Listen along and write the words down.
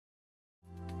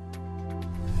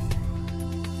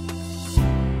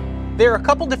There are a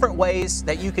couple different ways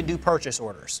that you can do purchase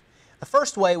orders. The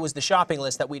first way was the shopping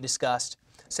list that we discussed.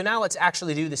 So now let's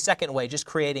actually do the second way, just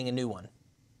creating a new one.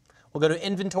 We'll go to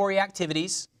Inventory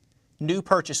Activities, New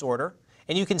Purchase Order,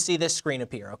 and you can see this screen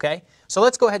appear, okay? So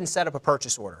let's go ahead and set up a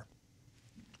purchase order.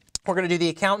 We're going to do the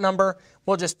account number.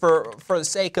 We'll just, for the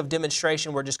sake of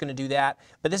demonstration, we're just going to do that.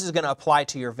 But this is going to apply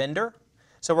to your vendor.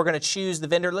 So we're going to choose the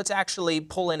vendor. Let's actually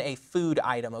pull in a food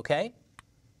item, okay?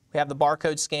 We have the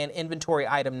barcode scan, inventory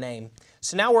item name.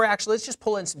 So now let's just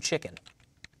pull in some chicken.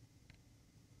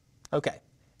 Okay,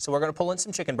 so we're going to pull in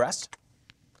some chicken breast.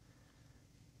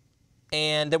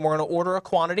 And then we're going to order a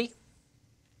quantity.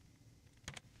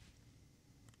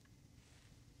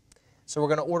 So we're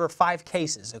going to order 5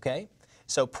 cases, okay?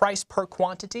 So price per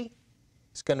quantity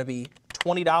is going to be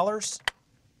 $20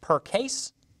 per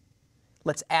case.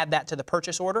 Let's add that to the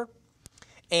purchase order.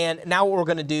 And now what we're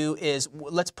going to do is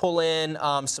let's pull in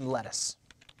some lettuce.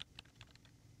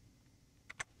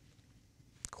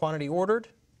 Quantity ordered.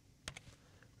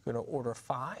 We're going to order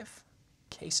 5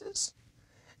 cases.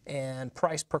 And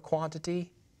price per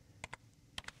quantity,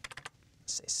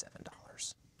 let's say $7.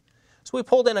 So we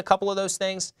pulled in a couple of those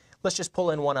things. Let's just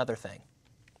pull in one other thing.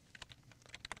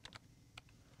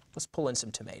 Let's pull in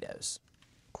some tomatoes.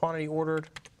 Quantity ordered,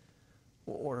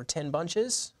 we'll order 10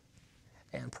 bunches.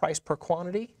 And price per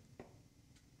quantity,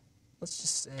 let's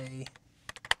just say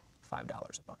 $5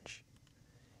 a bunch.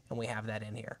 And we have that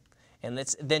in here. And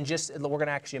we're going to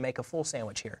actually make a full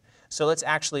sandwich here. So let's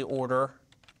actually order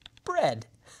bread,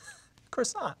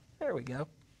 croissant. There we go. All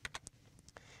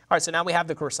right, so now we have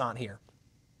the croissant here.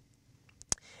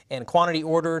 And quantity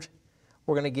ordered,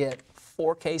 we're going to get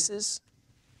 4 cases.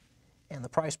 And the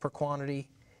price per quantity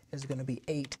is going to be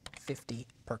 $8.50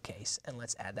 per case. And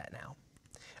let's add that now.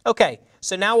 Okay,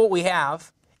 so now what we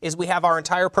have is we have our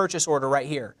entire purchase order right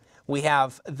here. We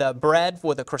have the bread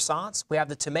with the croissants, we have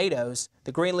the tomatoes,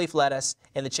 the green leaf lettuce,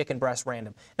 and the chicken breast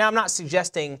random. Now, I'm not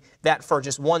suggesting that for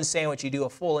just one sandwich you do a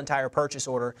full entire purchase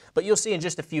order, but you'll see in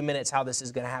just a few minutes how this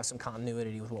is going to have some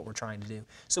continuity with what we're trying to do.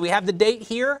 So we have the date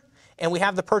here, and we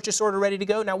have the purchase order ready to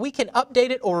go. Now, we can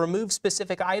update it or remove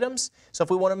specific items. So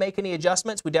if we want to make any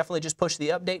adjustments, we definitely just push the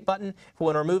update button. If we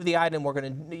want to remove the item, we're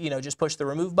going to just push the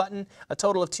remove button. A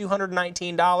total of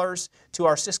 $219 to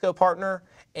our Cisco partner,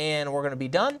 and we're going to be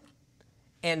done.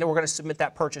 And then we're going to submit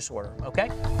that purchase order, okay?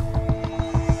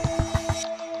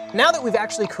 Now that we've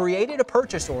actually created a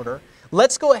purchase order,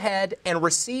 let's go ahead and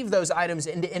receive those items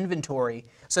into inventory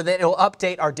so that it'll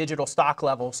update our digital stock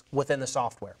levels within the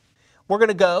software. We're going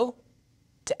to go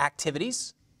to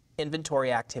Activities,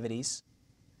 Inventory Activities.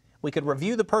 We could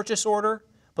review the purchase order,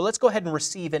 but let's go ahead and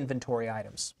receive inventory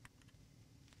items.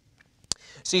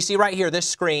 So you see right here, this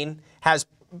screen has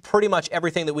pretty much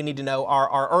everything that we need to know.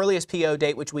 Our earliest PO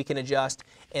date, which we can adjust,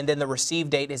 and then the receive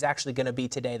date is actually going to be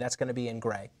today. That's going to be in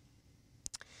gray.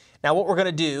 Now what we're going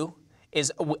to do is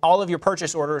all of your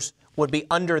purchase orders would be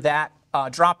under that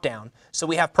drop down. So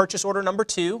we have purchase order number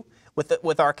 2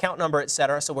 with our account number,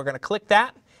 etc. So we're going to click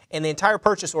that, and the entire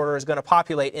purchase order is going to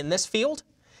populate in this field.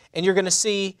 And you're going to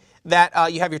see that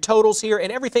you have your totals here,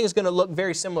 and everything is going to look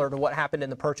very similar to what happened in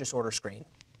the purchase order screen.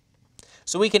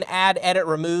 So we can add, edit,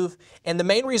 remove, and the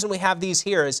main reason we have these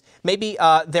here is maybe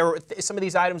some of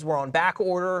these items were on back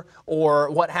order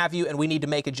or what have you, and we need to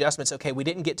make adjustments. Okay, we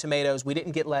didn't get tomatoes, we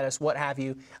didn't get lettuce, what have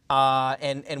you,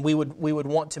 and we would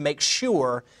want to make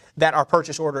sure that our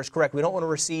purchase order is correct. We don't want to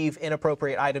receive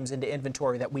inappropriate items into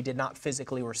inventory that we did not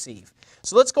physically receive.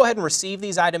 So let's go ahead and receive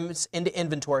these items into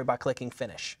inventory by clicking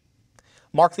Finish.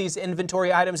 Mark these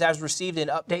inventory items as received and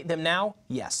update them now?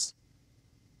 Yes.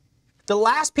 The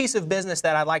last piece of business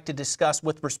that I'd like to discuss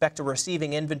with respect to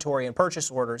receiving inventory and purchase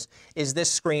orders is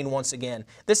this screen once again.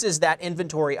 This is that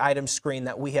inventory item screen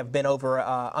that we have been over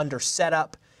under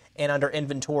Setup and under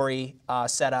Inventory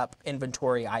Setup,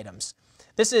 Inventory Items.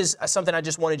 This is something I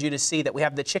just wanted you to see, that we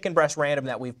have the chicken breast random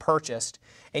that we've purchased.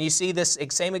 And you see this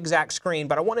same exact screen,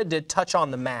 but I wanted to touch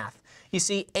on the math. You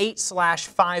see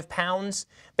 8/5 pounds.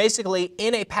 Basically,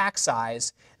 in a pack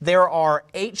size, there are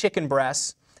 8 chicken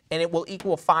breasts, and it will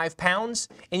equal 5 pounds.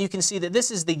 And you can see that this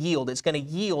is the yield. It's going to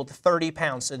yield 30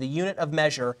 pounds. So the unit of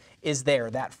measure is there,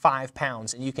 that 5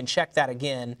 pounds. And you can check that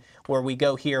again where we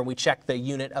go here, we check the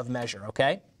unit of measure,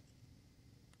 okay?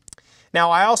 Now,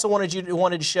 I also wanted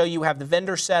to show you have the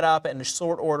vendor set up and the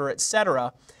sort order,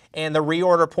 etc., and the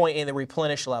reorder point and the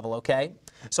replenish level, okay?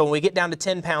 So when we get down to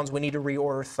 10 pounds, we need to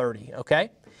reorder 30,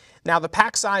 okay? Now, the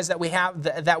pack size that we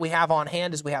have on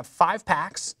hand is we have 5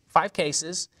 packs, 5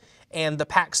 cases, and the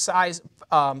pack size,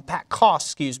 pack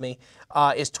cost, is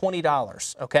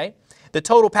 $20, okay? The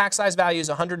total pack size value is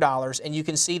 $100, and you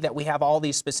can see that we have all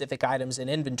these specific items in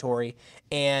inventory,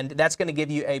 and that's going to give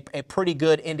you a pretty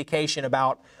good indication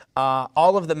about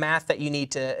all of the math that you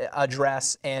need to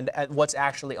address and what's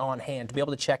actually on hand to be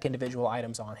able to check individual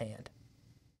items on hand.